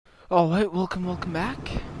Alright, welcome back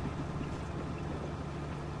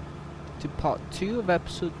to part 2 of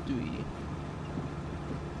episode 3.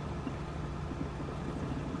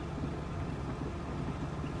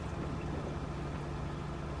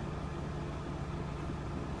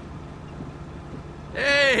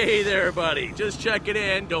 Hey there, buddy. Just checking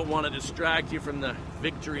in. Don't want to distract you from the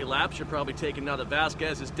victory laps. You're probably taking now that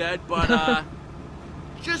Vasquez is dead, but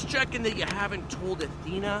just checking that you haven't told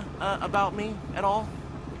Athena about me at all.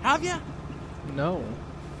 Have you? No.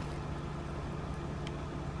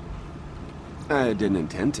 I didn't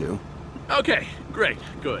intend to. Okay, great,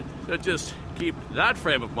 good. So just keep that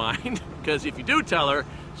frame of mind, because if you do tell her,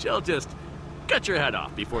 she'll just cut your head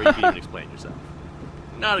off before you can even explain yourself.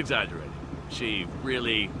 Not exaggerating. She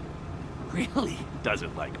really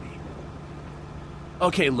doesn't like me.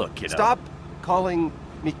 Okay, look, kiddo. Stop calling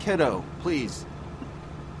me kiddo, please.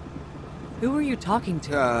 Who are you talking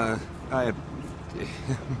to?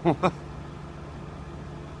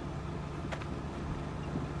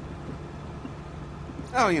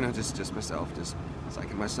 Oh, you know, just myself, just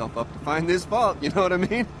psyching myself up to find this fault, you know what I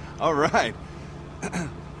mean? All right.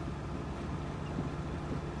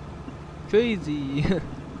 Crazy.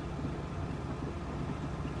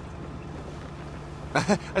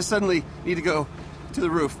 I suddenly need to go to the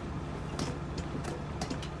roof.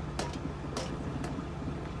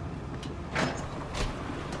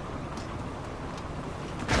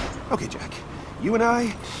 Okay, Jack. You and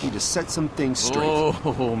I need to set some things straight.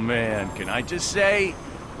 Oh, man. Can I just say,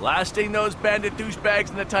 blasting those bandit douchebags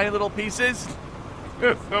into tiny little pieces?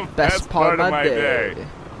 Best part of my day.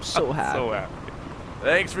 I'm so happy. So happy.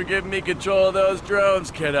 Thanks for giving me control of those drones,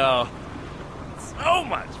 kiddo. So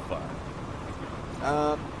much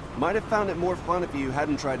fun. Might have found it more fun if you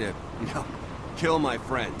hadn't tried to, kill my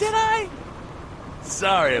friends. Did I?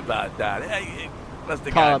 Sorry about that. I must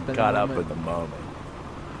have gotten caught up in the moment.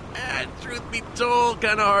 Truth be told,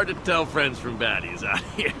 kind of hard to tell friends from baddies out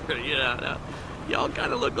here. Y'all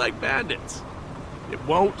kind of look like bandits. It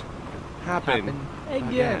won't happen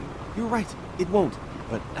again. You're right, it won't.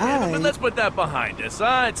 But But let's put that behind us,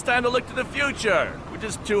 huh? It's time to look to the future. We're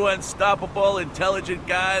just two unstoppable, intelligent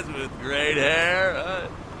guys with great hair.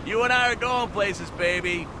 You and I are going places,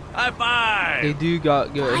 baby. High five! They do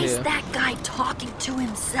got good Why here. is that guy talking to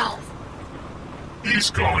himself? He's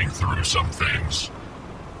going through some things.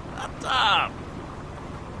 Up top.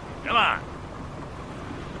 Come on.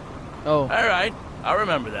 Oh. All right, I'll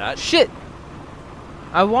remember that. Shit!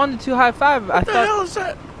 I wanted to high five. I What the thought hell is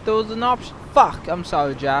that? there was an option. Fuck, I'm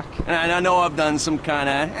sorry, Jack. And I know I've done some kind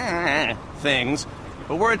of things,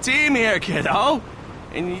 but we're a team here, kiddo.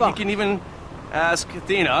 And you can even ask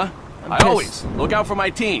Athena. I'm I pissed. always look out for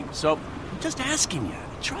my team, so I'm just asking you.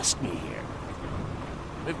 Trust me here.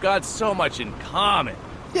 We've got so much in common.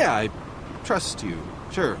 yeah, I trust you.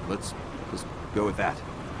 Sure, let's just go with that.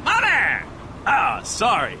 My man! Ah,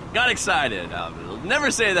 sorry. Got excited. I'll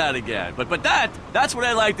never say that again. But that's what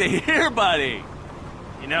I like to hear, buddy.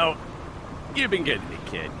 You know, you've been good to me,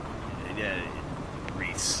 kid.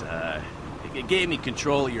 Reese, it gave me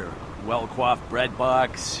control of your well-coiffed bread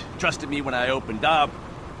box. Trusted me when I opened up.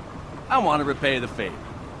 I want to repay the favor.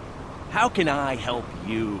 How can I help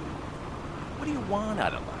you? What do you want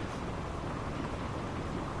out of life?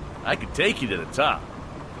 I could take you to the top.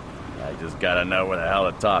 I just gotta know where the hell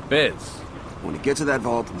the top is. I want to get to that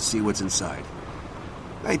vault and see what's inside.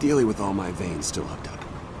 Ideally with all my veins still hooked up.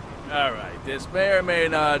 Alright, this may or may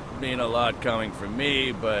not mean a lot coming from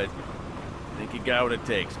me, but I think you got what it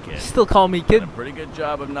takes, kid. Still call me kid. Done a pretty good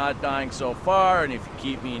job of not dying so far, and if you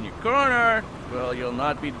keep me in your corner, well, you'll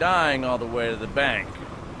not be dying all the way to the bank.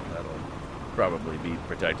 That'll probably be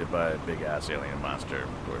protected by a big-ass alien monster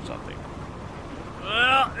or something.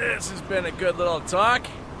 Well, this has been a good little talk.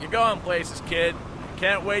 You're going places, kid.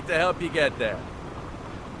 Can't wait to help you get there.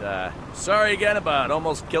 And, sorry again about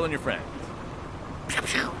almost killing your friend.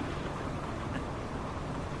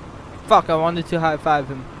 Fuck, I wanted to high five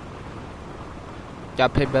him.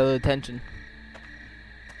 Gotta pay better attention.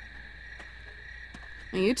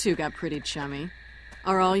 You two got pretty chummy.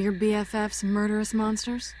 Are all your BFFs murderous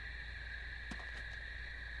monsters?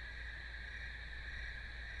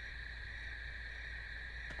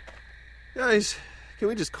 Guys, can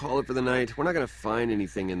we just call it for the night? We're not gonna find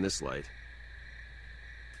anything in this light.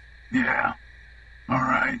 Yeah. All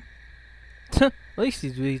right. At least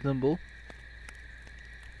he's reasonable.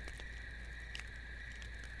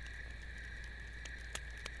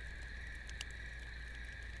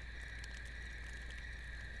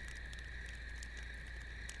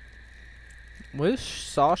 Where's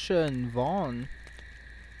Sasha and Vaughn?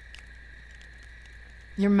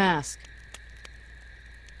 Your mask.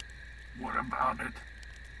 What about it?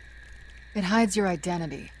 It hides your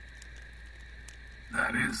identity.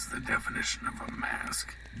 That is the definition of a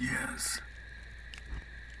mask, yes.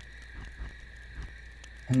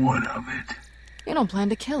 What of it? You don't plan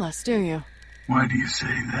to kill us, do you? Why do you say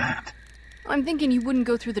that? I'm thinking you wouldn't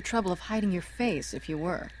go through the trouble of hiding your face if you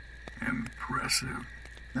were. Impressive.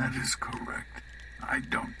 That is correct. I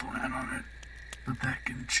don't plan on it, but that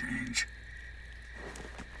can change.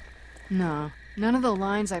 No, none of the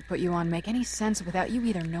lines I put you on make any sense without you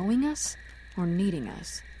either knowing us or needing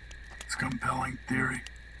us. It's a compelling theory.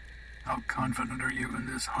 How confident are you in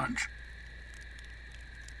this hunch?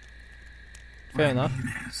 Fair What enough. I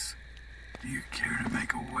mean is, do you care to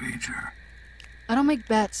make a wager? I don't make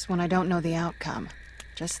bets when I don't know the outcome.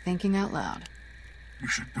 Just thinking out loud. You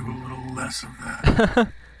should do a little less of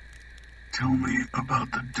that. Tell me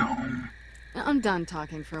about the dome. I'm done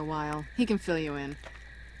talking for a while. He can fill you in.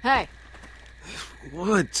 Hey,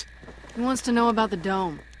 What? who wants to know about the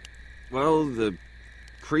dome? Well, the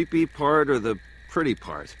creepy part or the pretty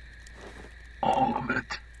part? All of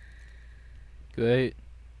it. Great.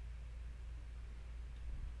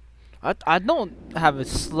 I don't have a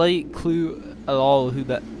slight clue at all who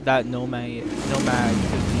that nomad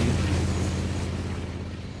could be.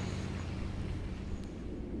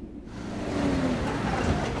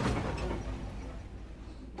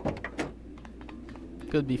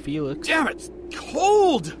 Could be Felix. Damn it! It's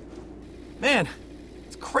cold! Man,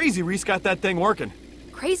 it's crazy Reese got that thing working.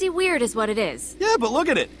 Crazy weird is what it is. Yeah, but look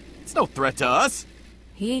at it. It's no threat to us.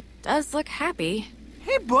 He does look happy.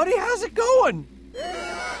 Hey, buddy, how's it going?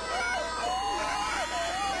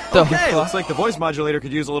 The Okay, fuck? looks like the voice modulator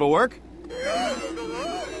could use a little work.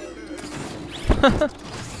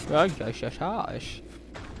 Gosh.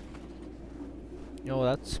 Yo,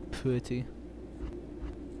 that's pretty.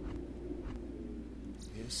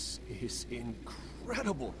 This is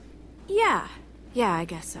incredible. Yeah, I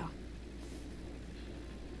guess so.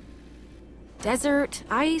 Desert,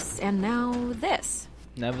 ice, and now this.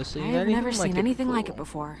 Never seen I've anything never like seen it anything like it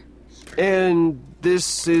before. before. And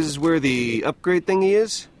this is where the upgrade thingy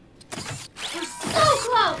is?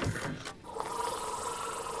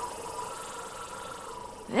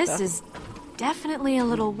 This is definitely a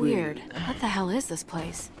little weird. What the hell is this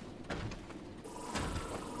place?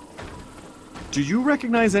 Do you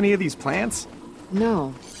recognize any of these plants?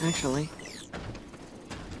 No, actually.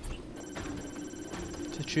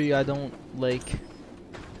 It's a tree I don't like.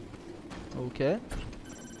 Okay.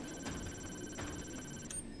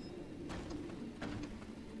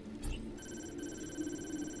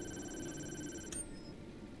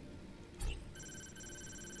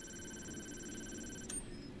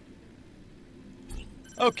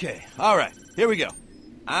 Okay, alright, here we go.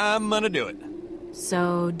 I'm gonna do it.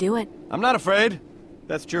 So, do it. I'm not afraid.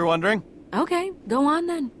 That's what you're wondering. Okay, go on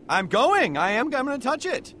then. I'm going. I am gonna touch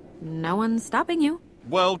it. No one's stopping you.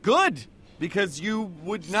 Well, good, because you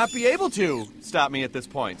would not be able to stop me at this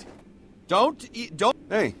point. Don't.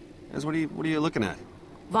 Hey, guys, what are you looking at?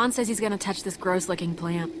 Vaughn says he's gonna touch this gross-looking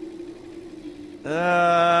plant.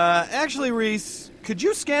 Actually, Reese, could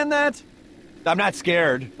you scan that? I'm not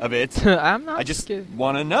scared of it. I'm not I just scared.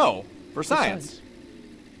 want to know for science.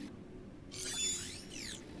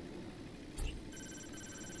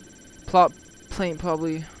 Plot plane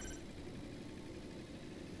probably.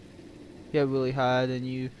 Yeah, really hard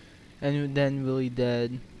and then really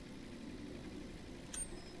dead.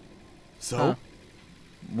 So, Huh.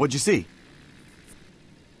 what'd you see?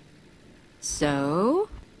 So?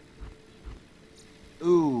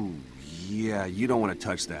 Ooh, yeah, you don't want to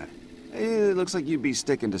touch that. It looks like you'd be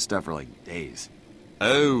sticking to stuff for like days.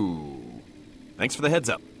 Oh, thanks for the heads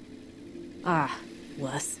up. Ah,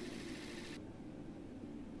 wuss.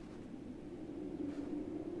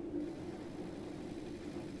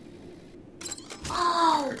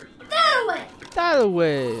 That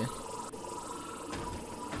away.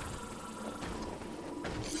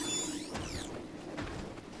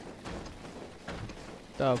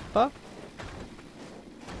 The fuck?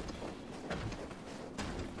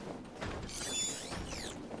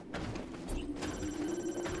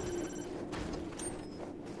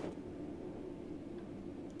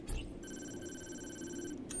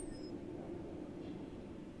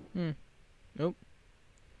 Nope.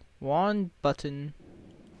 One button.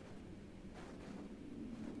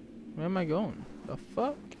 Where am I going? The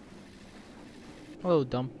fuck? Hello,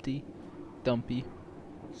 Dumpty. Dumpy.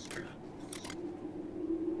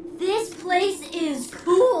 This place is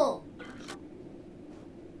cool.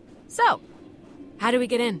 So, how do we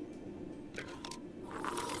get in?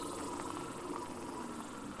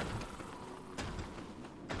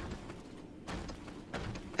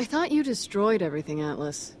 I thought you destroyed everything,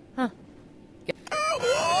 Atlas.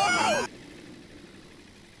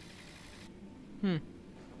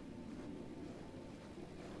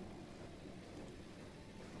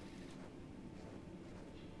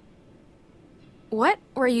 What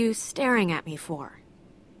were you staring at me for?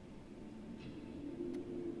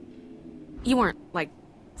 You weren't, like,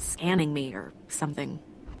 scanning me or something,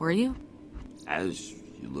 were you? As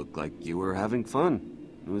you looked like you were having fun.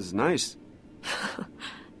 It was nice.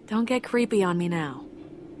 Don't get creepy on me now.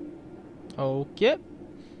 Okay.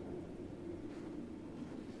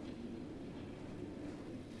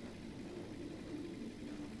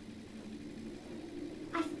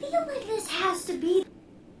 I feel like this has to be.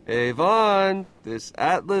 Hey, Vaughn, this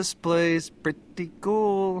Atlas place pretty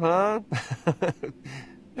cool, huh?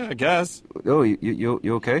 Yeah, I guess. Oh,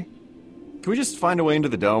 you okay? Can we just find a way into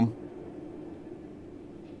the dome?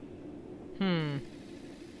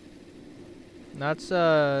 That's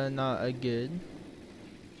not a good.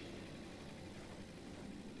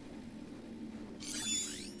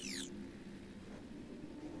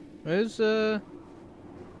 Where's the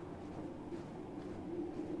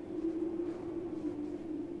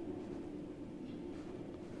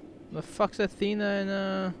fuck's Athena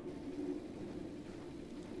and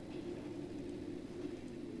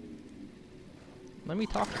let me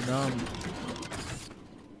talk to them.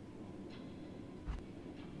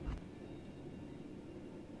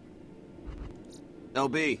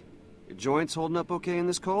 LB, your joints holding up okay in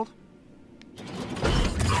this cold? No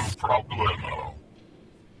problemo.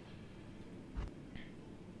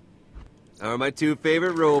 How are my two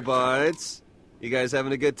favorite robots? You guys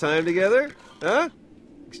having a good time together? Huh?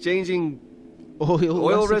 Exchanging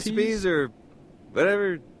oil recipes or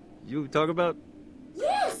whatever you talk about?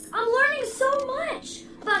 Yes, I'm learning so much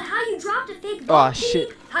about how you dropped a fake vault key,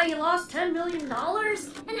 shit. how you lost $10 million, and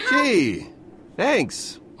how. Gee,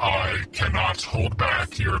 thanks. I cannot hold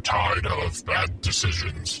back your tide of bad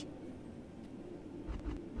decisions.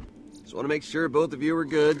 Just want to make sure both of you are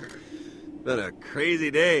good. Been a crazy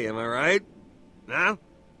day, am I right? Huh?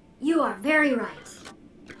 You are very right.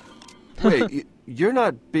 Wait, you're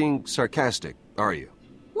not being sarcastic, are you?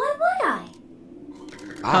 Why would I?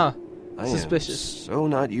 Huh. I Suspicious. am so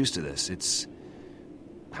not used to this. It's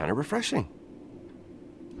kind of refreshing.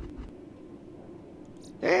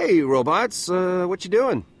 Hey, robots, what you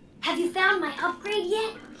doing? Have you found my upgrade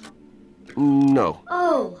yet? No.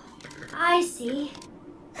 Oh, I see.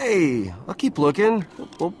 Hey, I'll keep looking.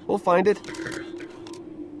 We'll find it.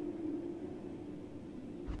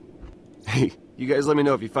 Hey, you guys let me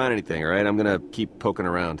know if you find anything, all right? I'm gonna keep poking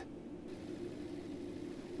around.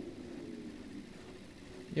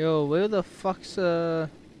 Yo, where the fuck's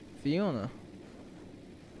Fiona?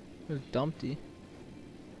 Where's Dumpty?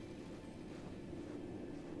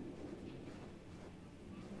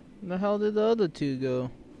 Where the hell did the other two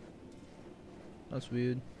go? That's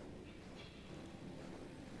weird.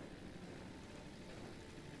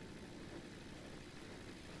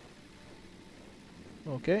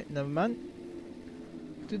 Okay, never mind.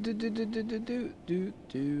 Do.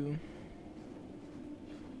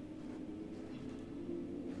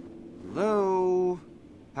 Hello?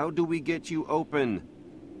 How do we get you open?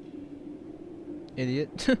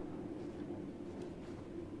 Idiot.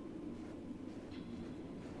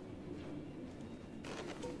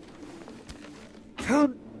 How?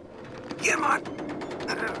 Come on!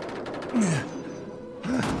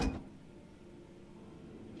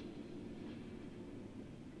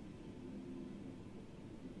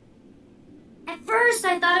 At first,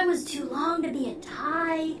 I thought it was too long to be a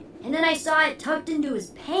tie, and then I saw it tucked into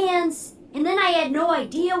his pants, and then I had no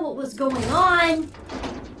idea what was going on.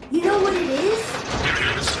 You know what it is?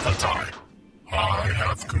 It is a tie. I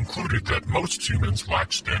have concluded that most humans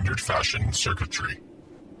lack standard fashion circuitry.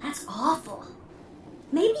 That's awful.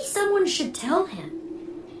 Maybe someone should tell him.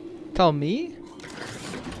 Tell me?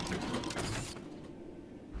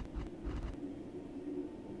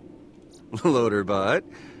 Loaderbot.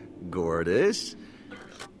 Gordish.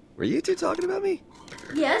 Were you two talking about me?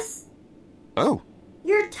 Yes? Oh.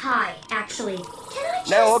 Your tie, actually. Can I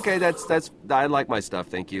just... No, okay, that's... I like my stuff,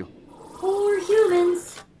 thank you. Poor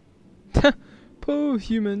humans. Poor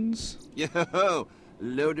humans. Yo,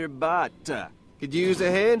 Loaderbot. Could you use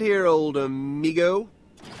a hand here, old amigo?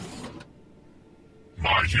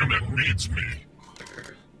 My human needs me.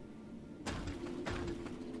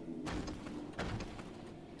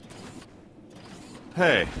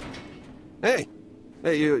 Hey. Hey.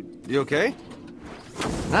 Hey, you okay?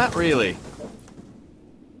 Not really.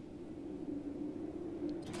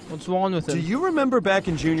 What's wrong with Do him? you remember back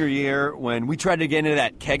in junior year when we tried to get into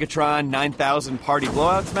that Kegatron 9000 party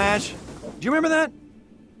blowout smash? Do you remember that?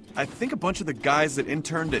 I think a bunch of the guys that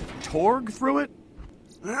interned at Torg threw it.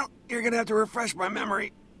 Well, you're gonna have to refresh my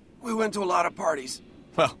memory. We went to a lot of parties.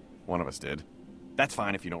 Well, one of us did. That's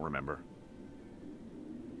fine if you don't remember.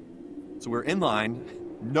 So we're in line,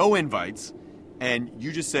 no invites, and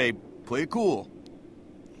you just say, play it cool.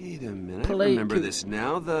 Wait a minute, I Play remember cool. this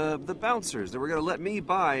now. The bouncers that were gonna let me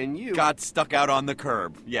by and you... Got stuck out on the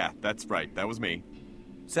curb. Yeah, that's right, that was me.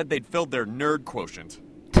 Said they'd filled their nerd quotient.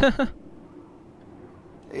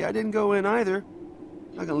 Hey, I didn't go in either.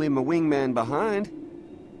 Not gonna leave my wingman behind.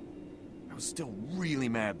 I was still really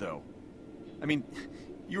mad, though. I mean,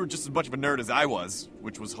 you were just as much of a nerd as I was,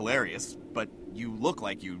 which was hilarious, but you look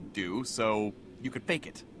like you do, so you could fake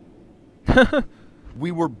it.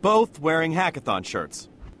 We were both wearing hackathon shirts.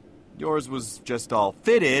 Yours was just all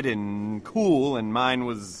fitted and cool, and mine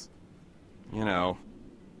was, you know...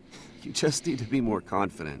 You just need to be more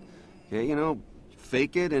confident. Okay, you know,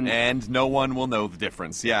 fake it and... And no one will know the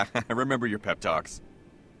difference. Yeah, I remember your pep talks.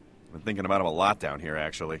 I've been thinking about them a lot down here,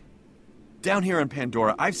 actually. Down here in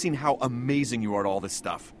Pandora, I've seen how amazing you are at all this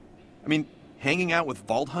stuff. I mean, hanging out with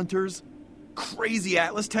vault hunters, crazy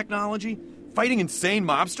Atlas technology, fighting insane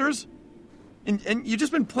mobsters, and you've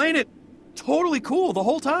just been playing it totally cool the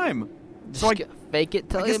whole time. Just fake it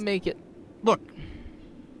till you make it. Look,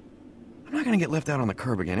 I'm not gonna get left out on the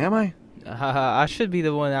curb again, am I? I should be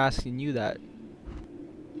the one asking you that.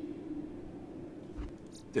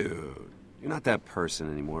 Dude, you're not that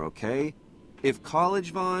person anymore, okay? If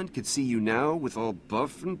College Vaughn could see you now with all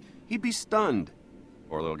buff, he'd be stunned.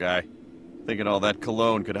 Poor little guy. Thinking all that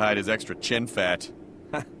cologne could hide his extra chin fat.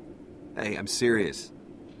 Hey, I'm serious.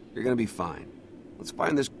 You're gonna be fine. Let's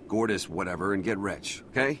find this Gortys whatever and get rich,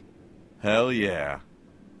 okay? Hell yeah.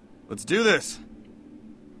 Let's do this.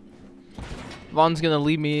 Vaughn's gonna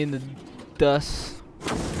leave me in the dust.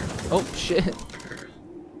 Oh shit.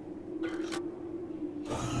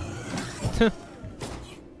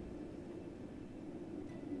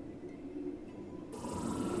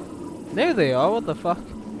 There they are, what the fuck?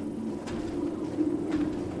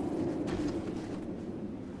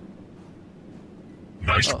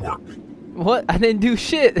 Nice work. What? I didn't do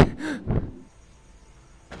shit!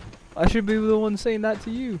 I should be the one saying that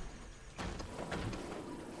to you.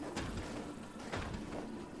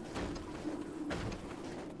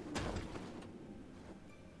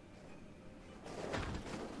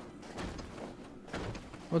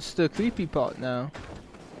 What's the creepy part now?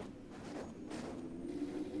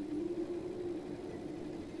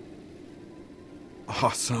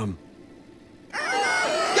 Awesome.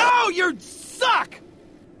 Yo, you suck!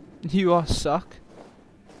 You all suck.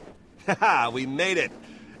 Haha, we made it.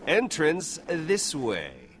 Entrance this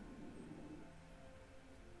way.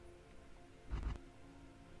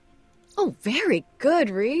 Oh, very good,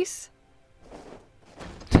 Reese.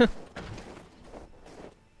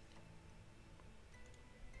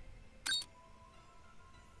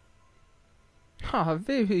 Ah,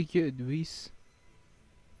 very good, Reese.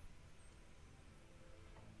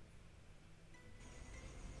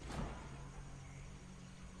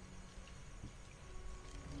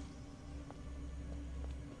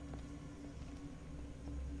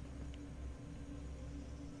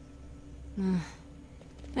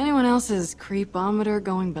 Anyone else's creepometer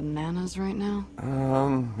going bananas right now?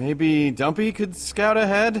 Maybe Dumpy could scout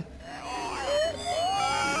ahead?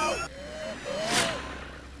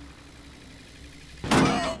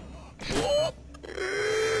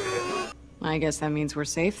 I guess that means we're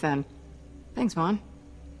safe then. Thanks, Vaughn.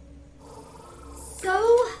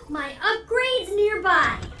 So, my upgrade's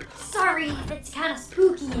nearby. Sorry if it's kind of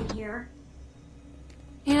spooky in here.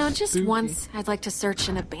 You know, just Spooky. once I'd like to search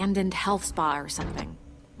an abandoned health spa or something.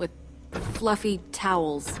 With fluffy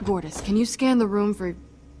towels. Gortys, can you scan the room for,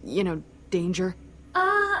 danger?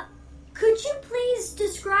 Could you please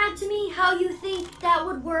describe to me how you think that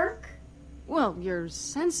would work? Well, your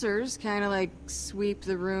sensors kind of sweep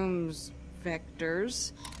the room's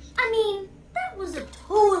vectors. I mean, that was a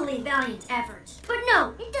totally valiant effort. But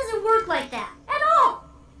no, it doesn't work like that at all.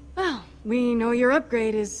 Well, we know your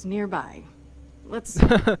upgrade is nearby. Let's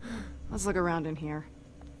look around in here.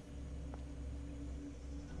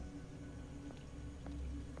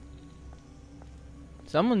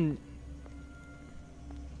 Someone...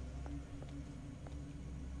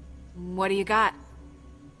 What do you got?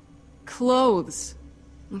 Clothes.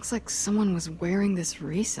 Looks like someone was wearing this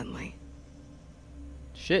recently.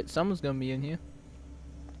 Shit, someone's gonna be in here.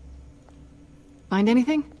 Find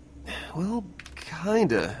anything? Well,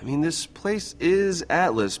 kinda. I mean, this place is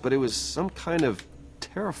Atlas, but it was some kind of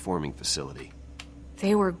terraforming facility.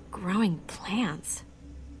 They were growing plants.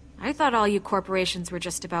 I thought all you corporations were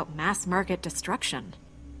just about mass market destruction.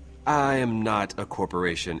 I am not a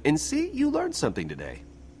corporation. And see, you learned something today.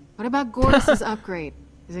 What about Gortys' upgrade?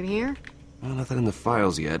 Is it here? Well, nothing in the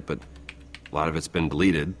files yet, but a lot of it's been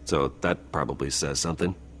deleted, so that probably says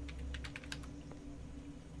something.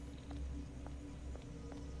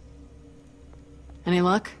 Any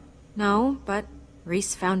luck? No, but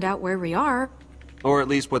Reese found out where we are. Or at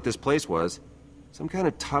least what this place was. Some kind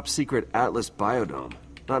of top-secret Atlas biodome.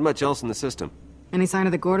 Not much else in the system. Any sign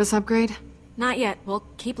of the Gortys upgrade? Not yet. We'll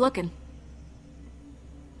keep looking.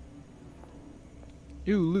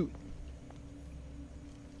 You loot.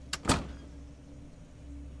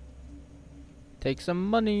 Take some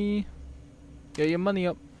money. Get your money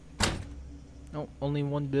up. No, only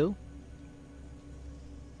one bill.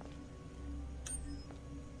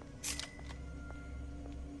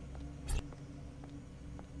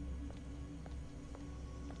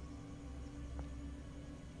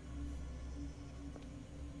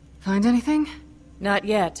 Find anything? Not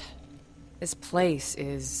yet. This place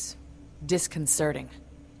is disconcerting.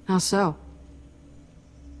 How so?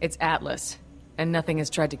 It's Atlas, and nothing has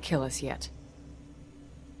tried to kill us yet.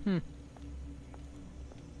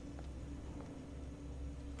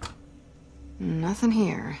 Nothing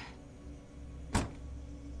here.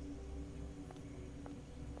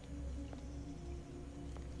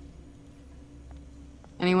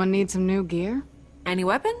 Anyone need some new gear? Any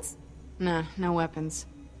weapons? Nah, no weapons.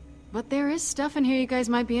 But there is stuff in here you guys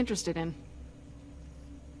might be interested in.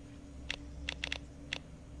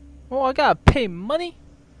 Oh, I gotta pay money?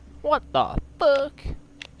 What the fuck?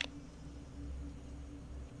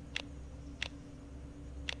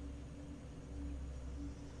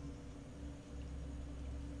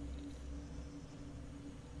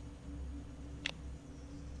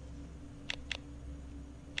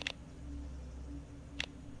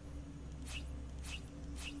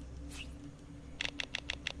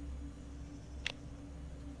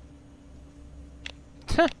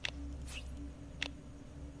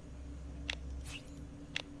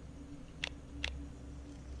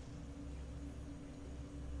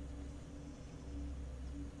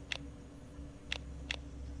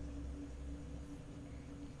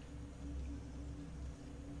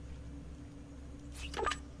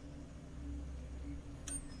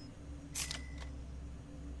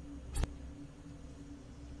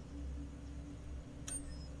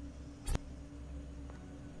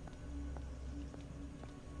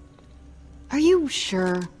 Are you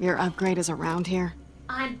sure your upgrade is around here?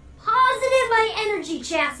 I'm positive my energy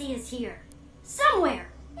chassis is here.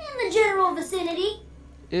 Somewhere. In the general vicinity.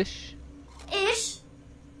 Ish. Ish.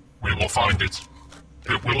 We will find it.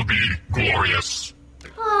 It will be glorious.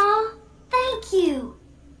 Aw, thank you.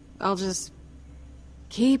 I'll just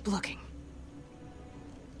keep looking.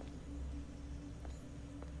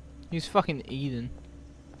 He's fucking Eden.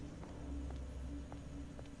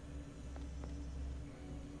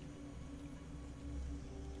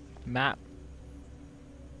 Map.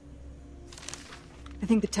 I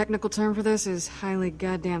think the technical term for this is highly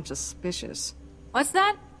goddamn suspicious. What's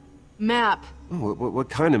that? Map. Oh, what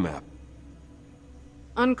kind of map?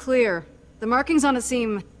 Unclear. The markings on it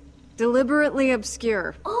seem deliberately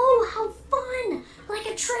obscure. Oh, how fun! Like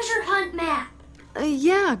a treasure hunt map.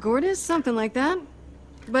 Yeah, Gortys, something like that.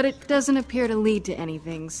 But it doesn't appear to lead to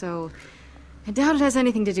anything, so I doubt it has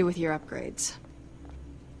anything to do with your upgrades.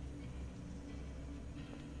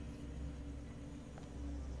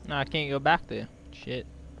 No, I can't go back there. Shit.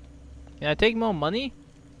 Can I take more money?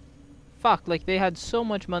 Fuck, like they had so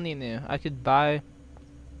much money in there. I could buy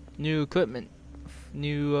new equipment,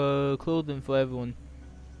 new clothing for everyone.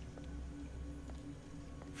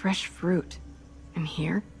 Fresh fruit. In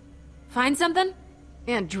here? Find something?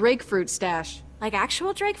 And Drake fruit stash. Like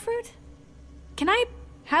actual Drake fruit? Can I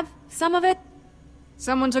have some of it?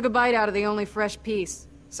 Someone took a bite out of the only fresh piece.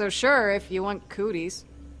 So sure, if you want cooties.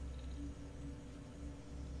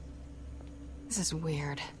 This is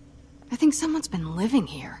weird. I think someone's been living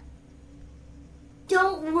here.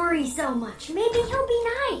 Don't worry so much. Maybe he'll be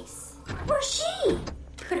nice. Or she.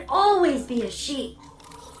 Could always be a she.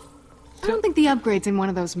 I don't think the upgrade's in one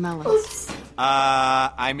of those melons. Oops.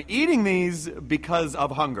 I'm eating these because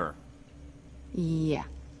of hunger. Yeah.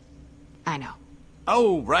 I know.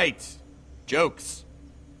 Oh, right. Jokes.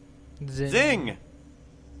 Zing. Zing!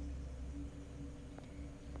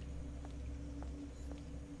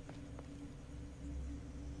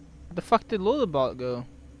 Where the fuck did Lullabot go?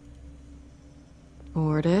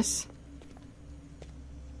 Gortys?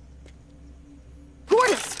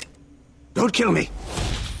 Gortys! Don't kill me.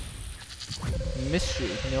 Mystery.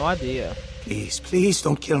 No idea. Please, please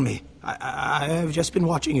don't kill me. I have just been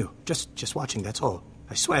watching you. Just watching, that's all.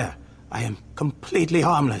 I swear, I am completely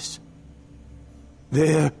harmless.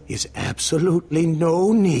 There is absolutely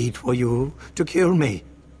no need for you to kill me.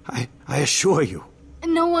 I assure you.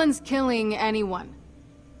 No one's killing anyone.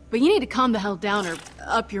 But you need to calm the hell down or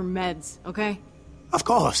up your meds, okay? Of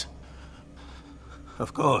course.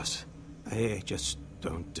 Of course. I just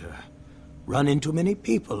don't run into many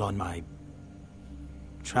people on my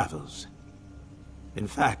travels. In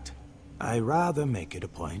fact, I rather make it a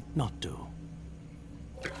point not to.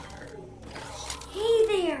 Hey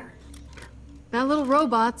there! That little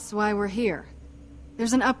robot's why we're here.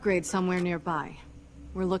 There's an upgrade somewhere nearby.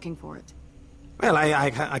 We're looking for it. Well,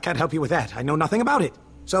 I can't help you with that. I know nothing about it.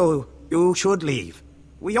 So, you should leave.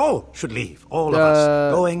 We all should leave. All of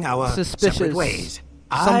us. Going our separate ways.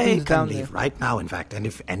 I can leave right now, in fact. And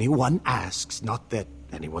if anyone asks, not that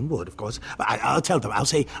anyone would, of course, I'll tell them. I'll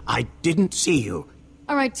say, I didn't see you.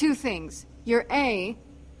 Alright, two things. You're A,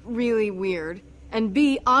 really weird, and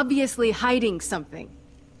B, obviously hiding something.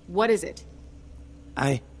 What is it?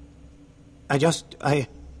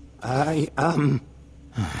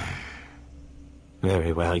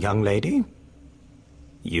 Very well, young lady.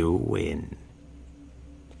 You win.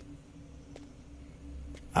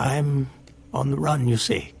 I'm on the run, you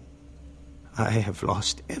see. I have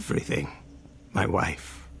lost everything. My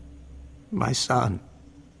wife, my son,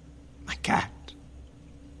 my cat.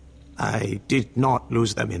 I did not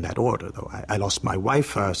lose them in that order, though. I lost my wife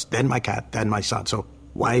first, then my cat, then my son. So,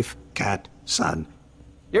 wife, cat, son.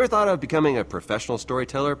 You ever thought of becoming a professional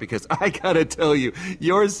storyteller? Because I gotta tell you,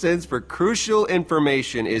 your sense for crucial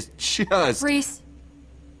information is just... Rhys.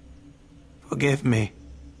 Forgive me.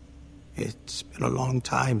 It's been a long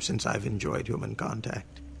time since I've enjoyed human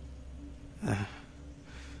contact.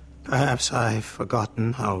 Perhaps I've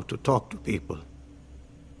forgotten how to talk to people.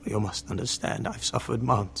 You must understand, I've suffered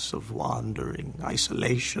months of wandering,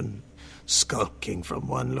 isolation, skulking from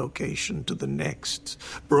one location to the next,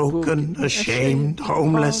 broken, ashamed,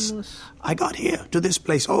 homeless. I got here, to this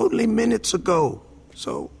place, only minutes ago,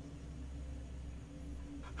 so...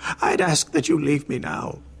 I'd ask that you leave me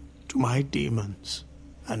now, to my demons,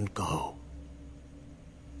 and go.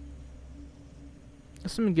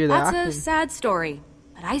 That's some good That's acting. a sad story,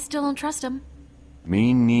 but I still don't trust him.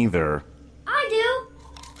 Me neither. I do!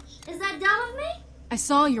 Is that dumb of me? I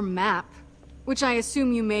saw your map, which I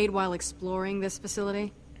assume you made while exploring this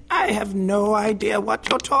facility. I have no idea what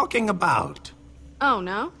you're talking about. Oh,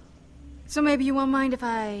 no? So maybe you won't mind if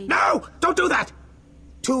I... No! Don't do that!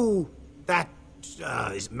 To that,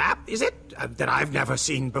 map, is it? That I've never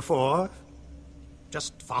seen before.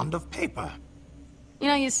 Just fond of paper. You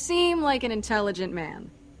know, you seem like an intelligent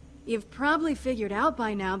man. You've probably figured out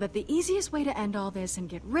by now that the easiest way to end all this and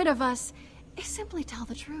get rid of us is simply tell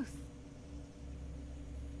the truth.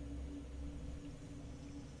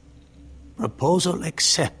 Proposal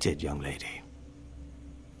accepted, young lady.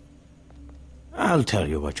 I'll tell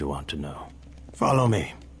you what you want to know. Follow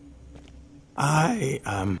me. I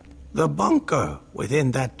am the bunker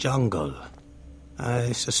within that jungle.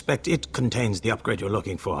 I suspect it contains the upgrade you're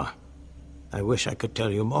looking for. I wish I could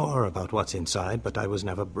tell you more about what's inside, but I was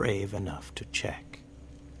never brave enough to check.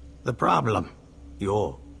 The problem,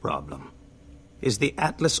 your problem, is the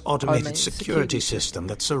Atlas automated security system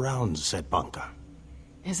that surrounds said bunker.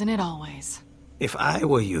 Isn't it always? If I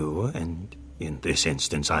were you, and in this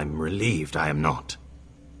instance I'm relieved I am not,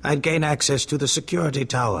 I'd gain access to the security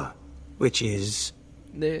tower, which is...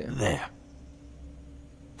 there.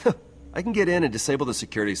 I can get in and disable the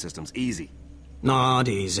security systems, easy. Not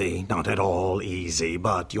easy, not at all easy,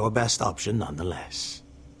 but your best option nonetheless.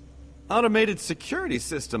 Automated security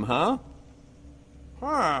system, huh?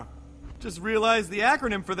 Huh. Just realized the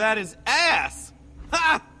acronym for that is ASS!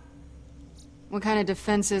 Ha! What kind of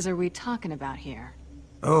defenses are we talking about here?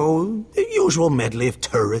 Oh, the usual medley of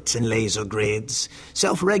turrets and laser grids.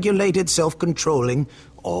 Self-regulated, self-controlling,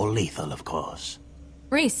 all lethal, of course.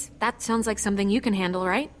 Rhys, that sounds like something you can handle,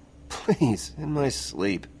 right? Please, in my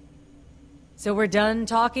sleep. So we're done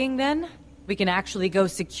talking, then? We can actually go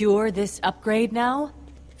secure this upgrade now?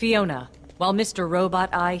 Fiona, while Mr.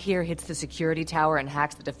 Robot Eye here hits the security tower and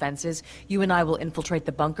hacks the defenses, you and I will infiltrate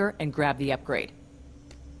the bunker and grab the upgrade.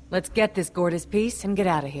 Let's get this Gortys piece and get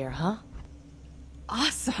out of here, huh?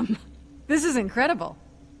 Awesome! This is incredible.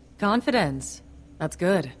 Confidence. That's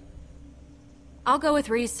good. I'll go with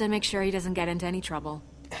Rhys to make sure he doesn't get into any trouble.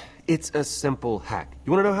 It's a simple hack.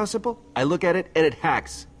 You want to know how simple? I look at it and it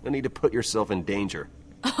hacks. No need to put yourself in danger.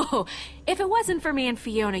 Oh, if it wasn't for me and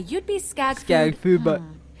Fiona, you'd be skag food. Skag food, but...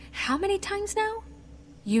 How many times now?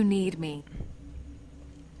 You need me.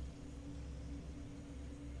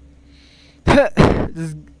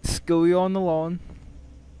 Just go you on the lawn.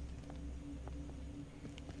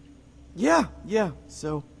 Yeah,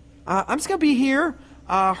 so... I'm just gonna be here,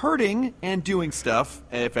 hurting and doing stuff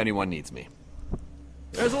if anyone needs me.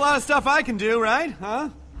 There's a lot of stuff I can do, right? Huh?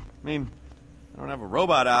 I mean, I don't have a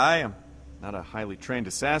robot eye. I'm not a highly trained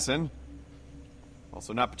assassin.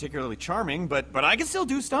 Also not particularly charming, but I can still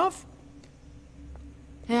do stuff.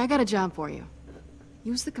 Hey, I got a job for you.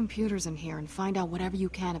 Use the computers in here and find out whatever you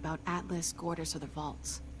can about Atlas, Gortys, or the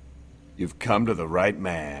vaults. You've come to the right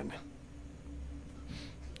man.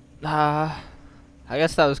 I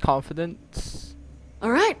guess that was confidence.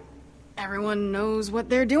 Alright. Everyone knows what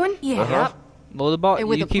they're doing? Yeah. Yep. Motorbot, Hey,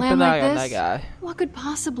 with you a keep plan an eye like on that this, guy. what could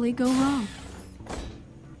possibly go wrong?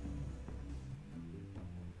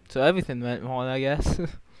 So everything went wrong, I guess.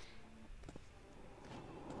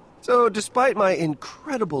 So, despite my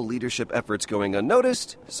incredible leadership efforts going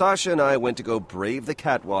unnoticed, Sasha and I went to go brave the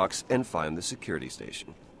catwalks and find the security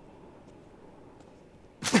station.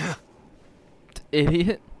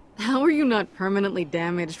 Idiot. How are you not permanently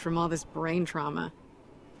damaged from all this brain trauma?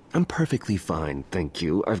 I'm perfectly fine, thank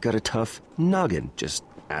you. I've got a tough noggin. Just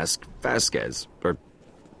ask Vasquez. Or,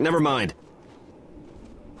 never mind.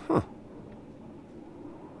 Huh.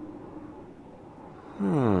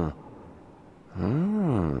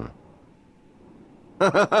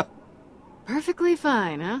 Perfectly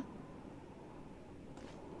fine, huh?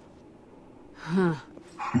 Huh.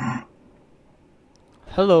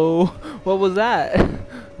 Hello. What was that?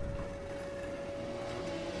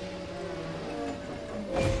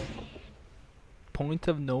 Point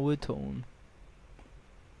of no return.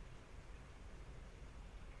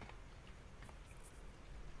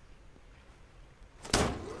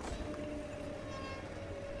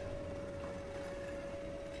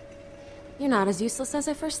 You're not as useless as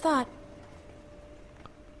I first thought.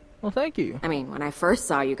 Well, thank you. I mean, when I first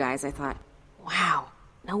saw you guys, I thought, wow,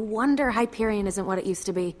 no wonder Hyperion isn't what it used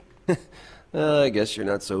to be. I guess you're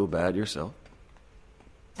not so bad yourself.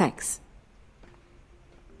 Thanks.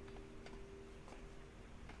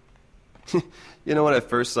 You know, when I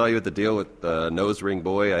first saw you at the deal with Nose Ring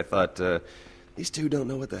Boy, I thought, these two don't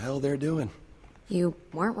know what the hell they're doing. You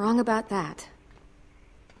weren't wrong about that.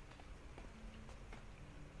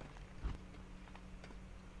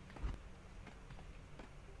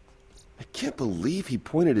 I can't believe he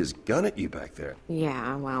pointed his gun at you back there.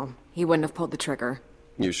 Yeah, well, he wouldn't have pulled the trigger.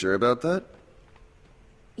 You sure about that?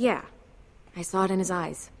 Yeah, I saw it in his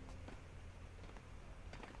eyes.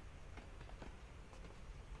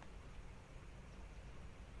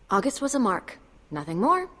 August was a mark. Nothing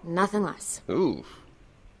more, nothing less. Ooh,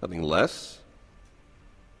 nothing less?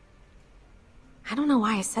 I don't know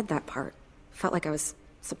why I said that part. Felt like I was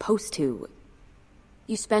supposed to.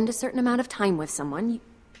 You spend a certain amount of time with someone,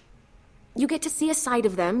 you get to see a side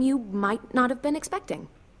of them you might not have been expecting.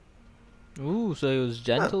 Ooh, so he was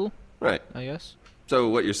gentle. Right. I guess. So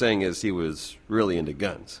what you're saying is he was really into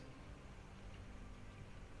guns?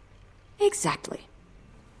 Exactly.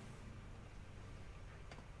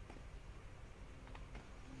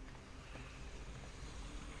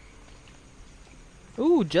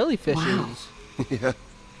 Ooh, jellyfishes. Wow. Yeah.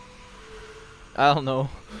 I don't know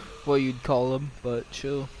what you'd call them, but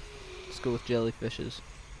sure. Let's go with jellyfishes.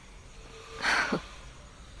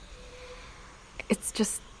 It's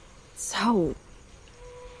just so...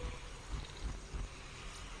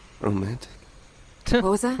 Romantic. What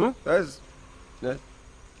was that? Huh? That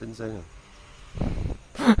didn't say no.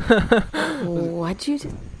 What'd you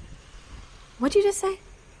just say?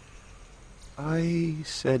 I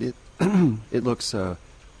said it. It looks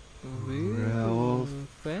real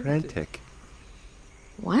frantic.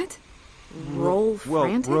 What? Roll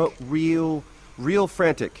frantic? Real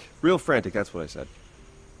frantic. Real frantic. That's what I said.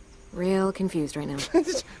 Real confused right now.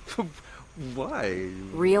 Why?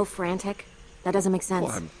 Real frantic? That doesn't make sense.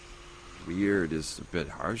 Well, weird is a bit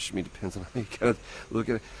harsh. I mean, depends on how you kind of look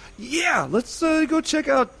at it. Yeah, let's go check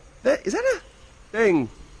out that. Is that a thing?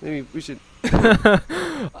 Maybe we should.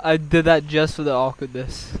 I did that just for the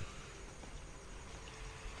awkwardness.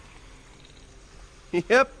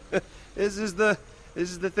 Yep, this is the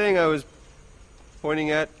thing I was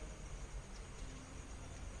pointing at.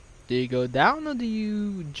 Do you go down or do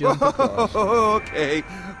you jump across? Okay,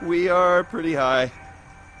 we are pretty high.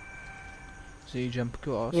 So you jump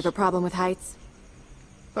across. You have a problem with heights?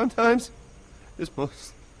 Sometimes, just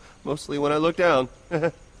mostly when I look down.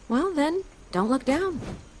 Well then, don't look down.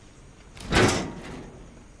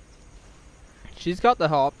 She's got the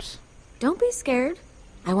hops. Don't be scared.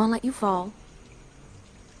 I won't let you fall.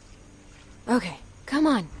 Okay, come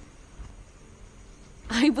on.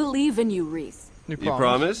 I believe in you, Reese. You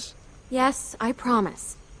promise? Yes, I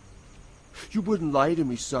promise. You wouldn't lie to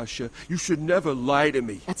me, Sasha. You should never lie to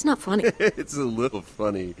me. That's not funny. It's a little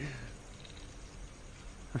funny.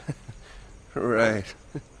 Right.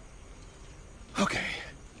 Okay,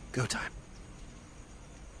 go time.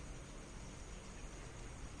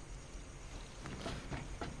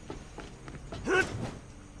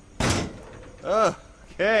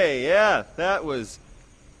 Okay, yeah, that was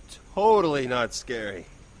totally not scary.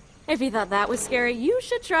 If you thought that was scary, you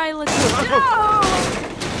should try looking.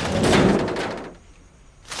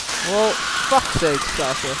 Well, fuck's sake,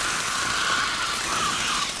 Sasha.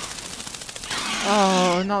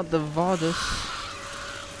 Oh, not the Vodus.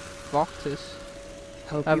 Voctus.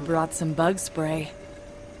 Hope you brought some bug spray.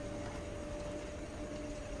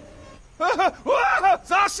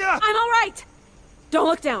 Sasha! I'm all right. Don't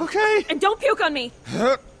look down. Okay. And don't puke on me.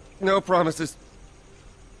 No promises.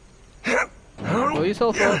 Pull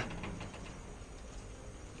yourself up.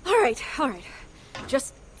 All right.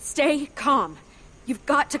 Just stay calm. You've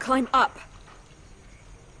got to climb up.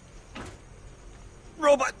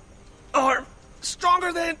 Robot arm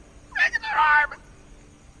stronger than regular arm.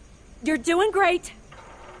 You're doing great.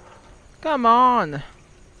 Come on.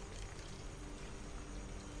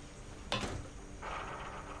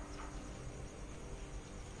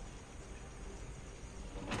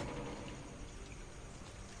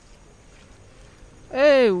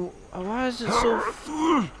 Hey, why is it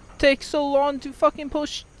so take so long to fucking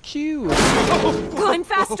push Q? Climb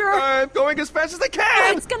faster. I'm going as fast as I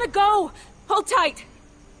can. It's gonna go. Hold tight.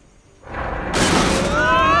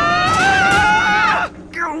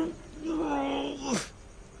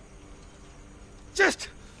 Just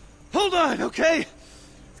hold on, okay?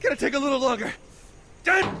 It's gonna take a little longer.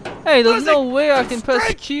 Hey, there's no way I can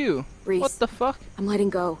press Q. Reese, what the fuck? I'm letting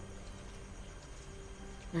go.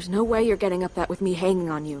 There's no way you're getting up that with me hanging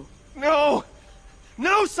on you. No!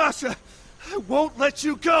 No, Sasha! I won't let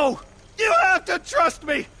you go! You have to trust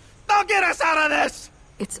me! I'll get us out of this!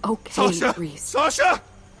 It's okay, Sasha! Reese. Sasha!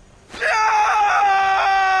 No!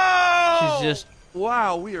 She's just...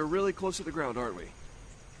 Wow, we are really close to the ground, aren't we?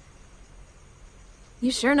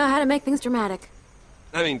 You sure know how to make things dramatic.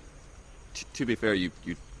 I mean, to be fair, you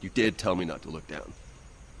did tell me not to look down.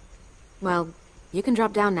 Well, you can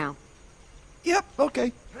drop down now. Yep,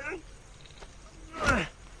 okay.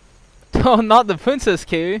 Oh, not the Princess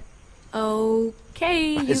Carrie.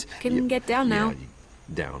 Okay, you can get down now.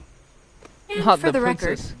 Down. And Not for the the record,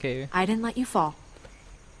 Princess Carrie. I didn't let you fall.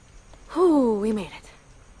 Whew, we made it.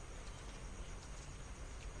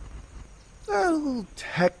 Well,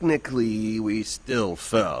 technically, we still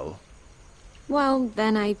fell. Well,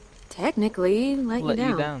 then I technically let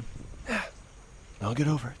you down. I'll get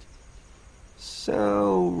over it.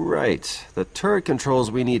 So, right. The turret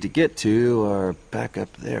controls we need to get to are back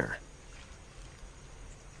up there.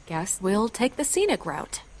 Guess we'll take the scenic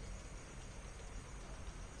route.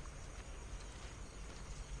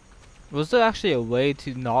 Was there actually a way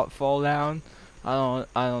to not fall down? I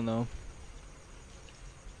don't know.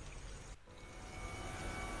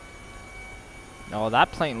 Oh,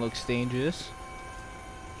 that plane looks dangerous.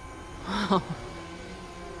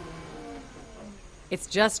 It's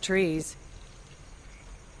just trees.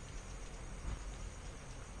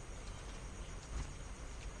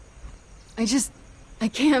 I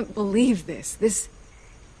can't believe this. This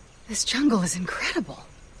jungle is incredible.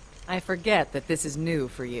 I forget that this is new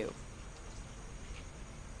for you.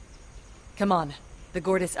 Come on. The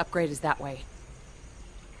Gortys upgrade is that way.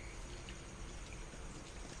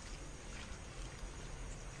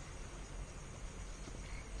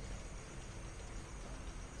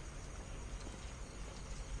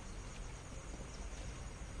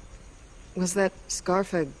 Was that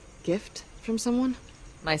scarf a gift from someone?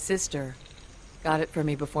 My sister got it for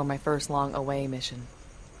me before my first long away mission.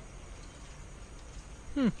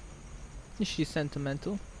 Is she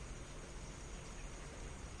sentimental?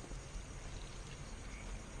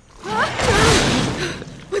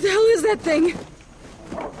 What the hell is that thing?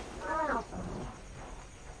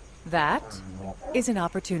 That is an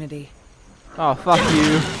opportunity. Oh, fuck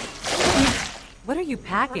you. What are you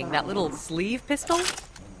packing? That little sleeve pistol?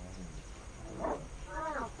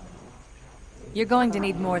 You're going to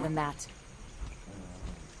need more than that.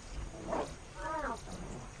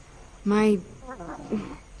 My...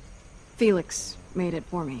 Felix made it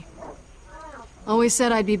for me. Always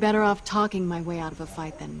said I'd be better off talking my way out of a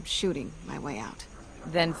fight than shooting my way out.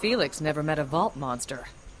 Then Felix never met a vault monster.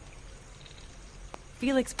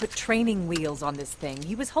 Felix put training wheels on this thing.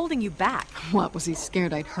 He was holding you back. What, was he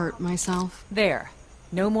scared I'd hurt myself? There.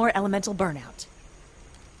 No more elemental burnout.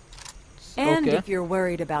 And Okay. if you're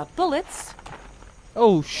worried about bullets...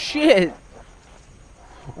 Oh, shit.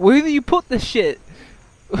 Where do you put this shit?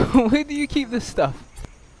 Where do you keep this stuff?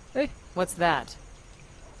 Hey. What's that?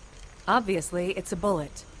 Obviously, it's a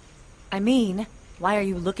bullet. I mean, why are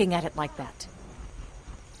you looking at it like that?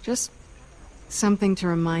 Just something to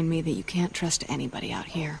remind me that you can't trust anybody out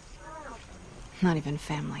here. Not even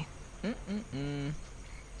family.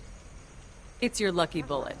 It's your lucky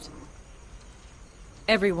bullet.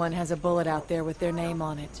 Everyone has a bullet out there with their name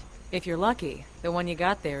on it. If you're lucky, the one you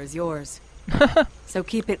got there is yours. So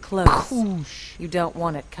keep it close. Koosh. You don't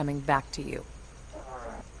want it coming back to you.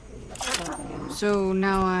 So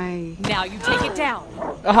now you take it down.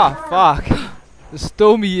 Ah, fuck. Just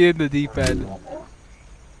throw me in the deep end.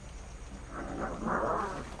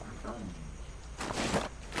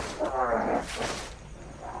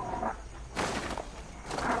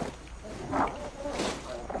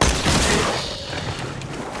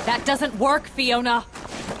 That doesn't work, Fiona.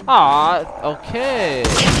 Ah, okay.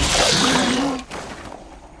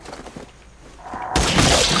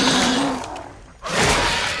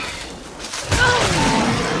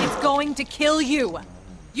 It's going to kill you.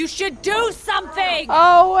 You should do something.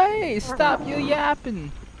 Oh, wait. Stop your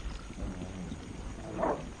yapping.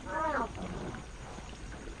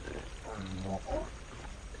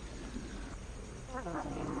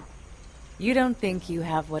 You don't think you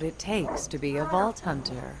have what it takes to be a vault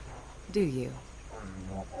hunter, do you?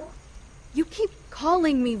 You keep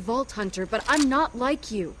calling me Vault Hunter, but I'm not like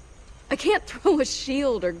you. I can't throw a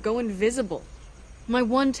shield or go invisible. My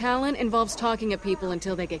one talent involves talking at people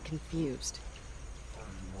until they get confused.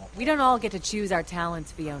 We don't all get to choose our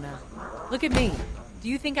talents, Fiona. Look at me. Do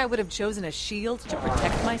you think I would have chosen a shield to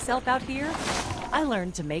protect myself out here? I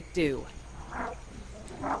learned to make do.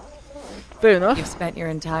 Fair enough. You've spent your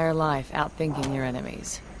entire life outthinking your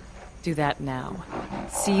enemies. Do that now.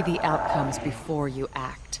 See the outcomes before you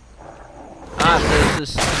act. Ah,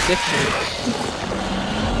 there's this difference.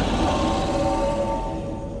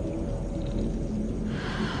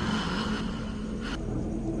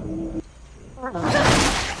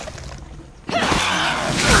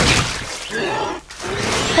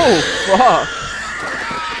 Oh, fuck.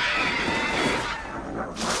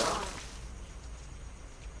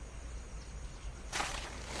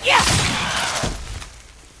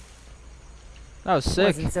 That was sick.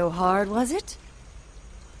 Wasn't so hard, was it?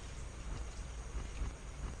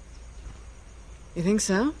 You think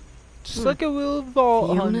so? Just like a little vault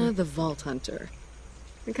Fiona hunter. the Vault Hunter.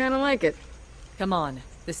 I kinda like it. Come on.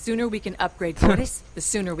 The sooner we can upgrade Curtis, the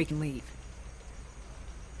sooner we can leave.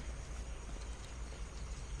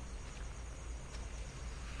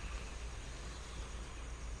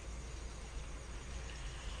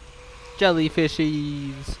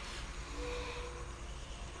 Jellyfishies.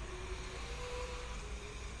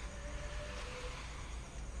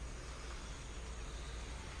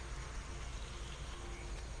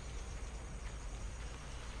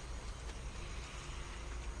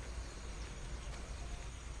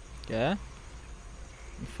 Yeah?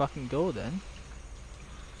 You fucking go then.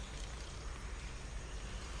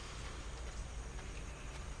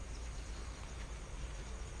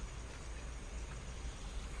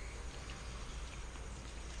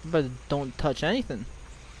 But don't touch anything.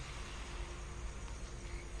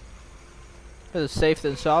 Better safe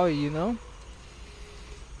than sorry, you know?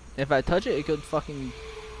 If I touch it, it could fucking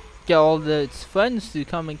get all its friends to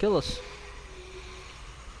come and kill us.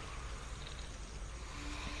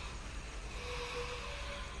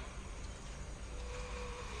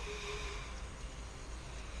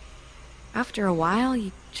 After a while,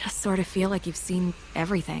 you just sort of feel like you've seen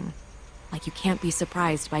everything. Like you can't be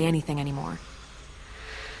surprised by anything anymore.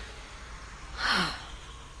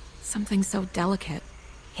 Something so delicate,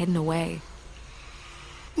 hidden away.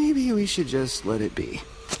 Maybe we should just let it be.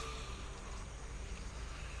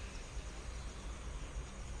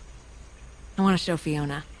 I want to show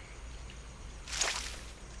Fiona.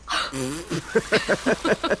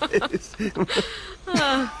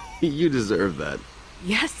 You deserve that.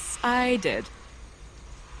 Yes, I did.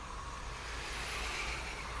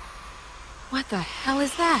 What the hell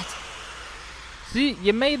is that? See,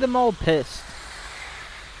 you made them all pissed.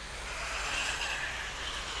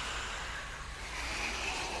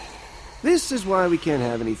 This is why we can't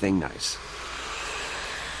have anything nice.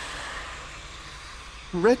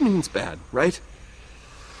 Red means bad, right?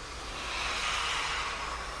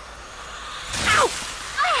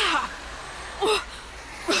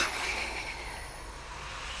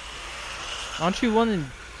 Aren't you wanting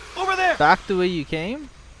Over there! back the way you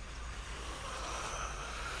came?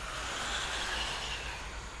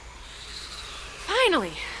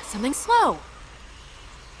 Finally, something slow.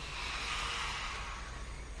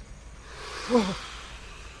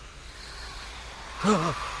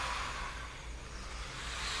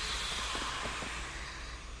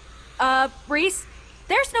 Reese,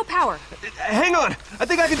 there's no power. Hang on! I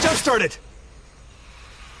think I can jumpstart it!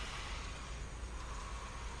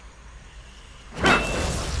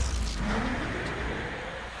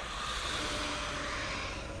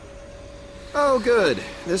 Oh, good.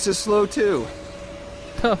 This is slow too.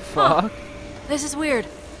 The fuck? This is weird.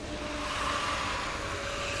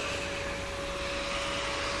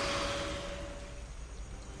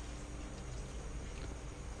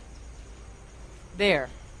 There.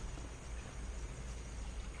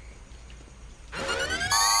 Ugh,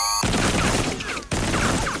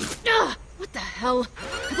 what the hell?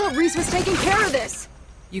 I thought Reese was taking care of this.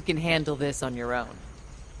 You can handle this on your own.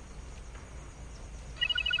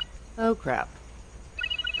 Oh, crap.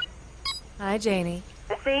 Hi, Janie.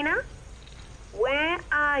 Athena? Where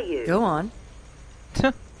are you? Go on.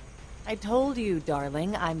 I told you,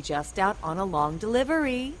 darling, I'm just out on a long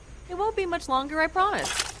delivery. It won't be much longer, I promise.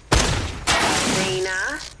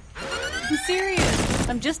 Athena? I'm serious.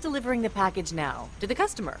 I'm just delivering the package now, to the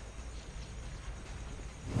customer.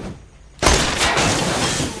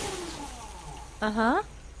 Uh-huh.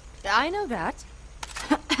 I know that.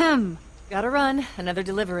 Gotta run. Another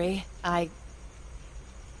delivery. I'll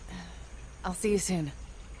see you soon.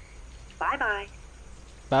 Bye-bye.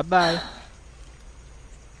 Bye-bye.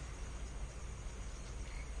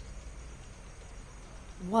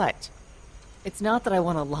 What? It's not that I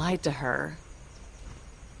want to lie to her.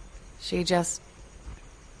 She just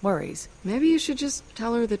worries. Maybe you should just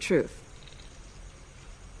tell her the truth.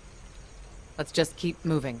 Let's just keep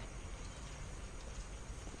moving.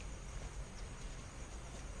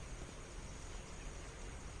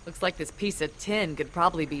 Looks like this piece of tin could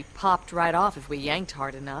probably be popped right off if we yanked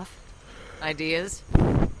hard enough. Ideas?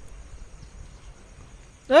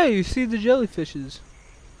 Hey, you see the jellyfishes.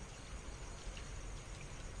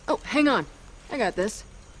 Oh, hang on. I got this.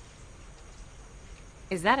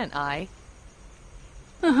 Is that an eye?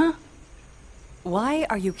 Uh-huh. Why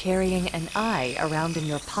are you carrying an eye around in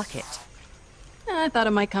your pocket? I thought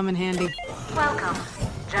it might come in handy. Welcome,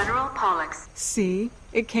 General Pollux. See?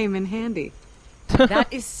 It came in handy.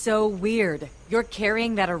 That is so weird. You're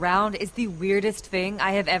carrying that around is the weirdest thing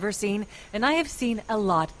I have ever seen, and I have seen a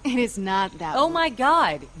lot. It is not that Oh my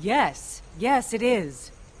god, yes. Yes, it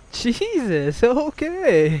is. Jesus,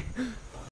 okay.